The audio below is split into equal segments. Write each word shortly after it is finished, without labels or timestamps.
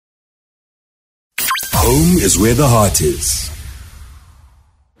Home is where the heart is.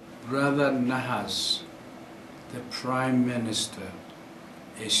 Brother Nahas, the Prime Minister,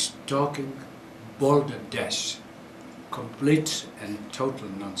 is talking balderdash, complete and total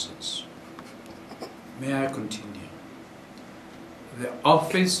nonsense. May I continue? The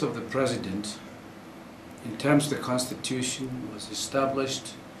office of the President, in terms of the Constitution, was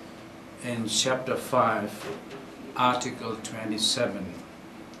established in Chapter 5, Article 27.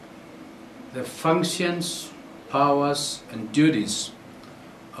 The functions, powers and duties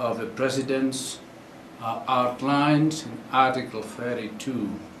of the President are outlined in Article 32.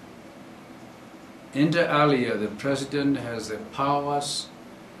 Inter alia, the President has the powers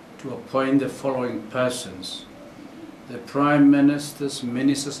to appoint the following persons: the Prime Ministers,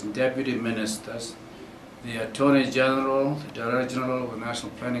 Ministers and Deputy Ministers, the Attorney General, the Director General of the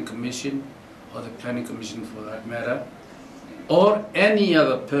National Planning Commission, or the Planning Commission for that matter, or any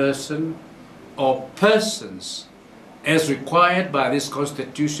other person or persons as required by this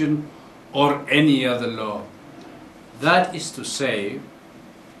Constitution or any other law. That is to say,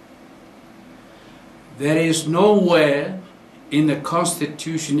 there is nowhere in the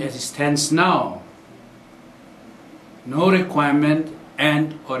Constitution as it stands now, no requirement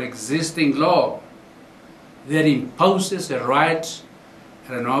and or existing law that imposes a right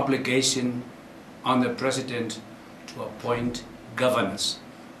and an obligation on the President to appoint governors.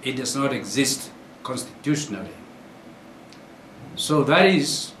 It does not exist constitutionally. So that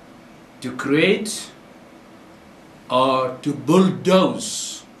is to create or to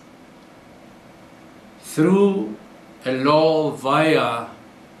bulldoze through a law via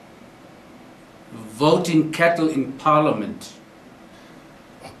voting cattle in Parliament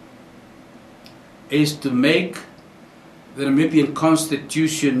is to make the Namibian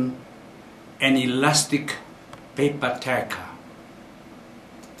Constitution an elastic paper tacker.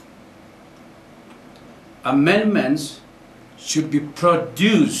 Amendments should be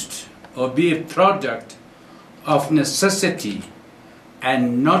produced or be a product of necessity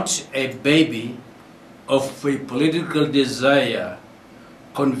and not a baby of a political desire,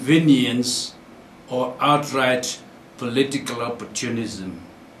 convenience, or outright political opportunism.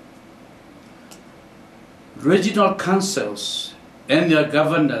 Regional councils and their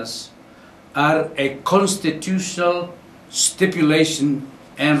governors are a constitutional stipulation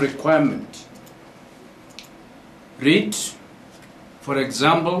and requirement. Read, for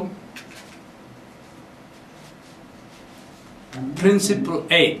example, Principle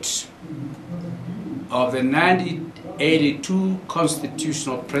 8 of the 1982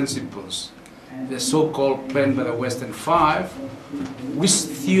 Constitutional Principles, the so-called Plan by the Western Five, which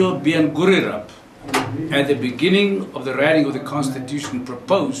Theo Bian-Gurirup, at the beginning of the writing of the Constitution,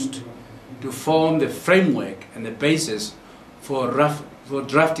 proposed to form the framework and the basis for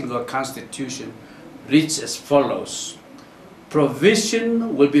drafting our Constitution, reads as follows: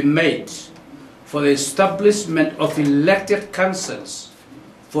 provision will be made for the establishment of elected councils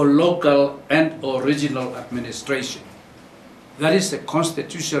for local and or regional administration. That is the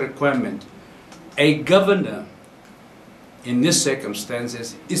constitutional requirement. A governor, in these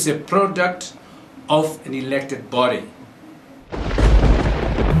circumstances, is a product of an elected body.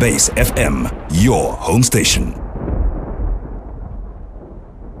 Basefm, your home station.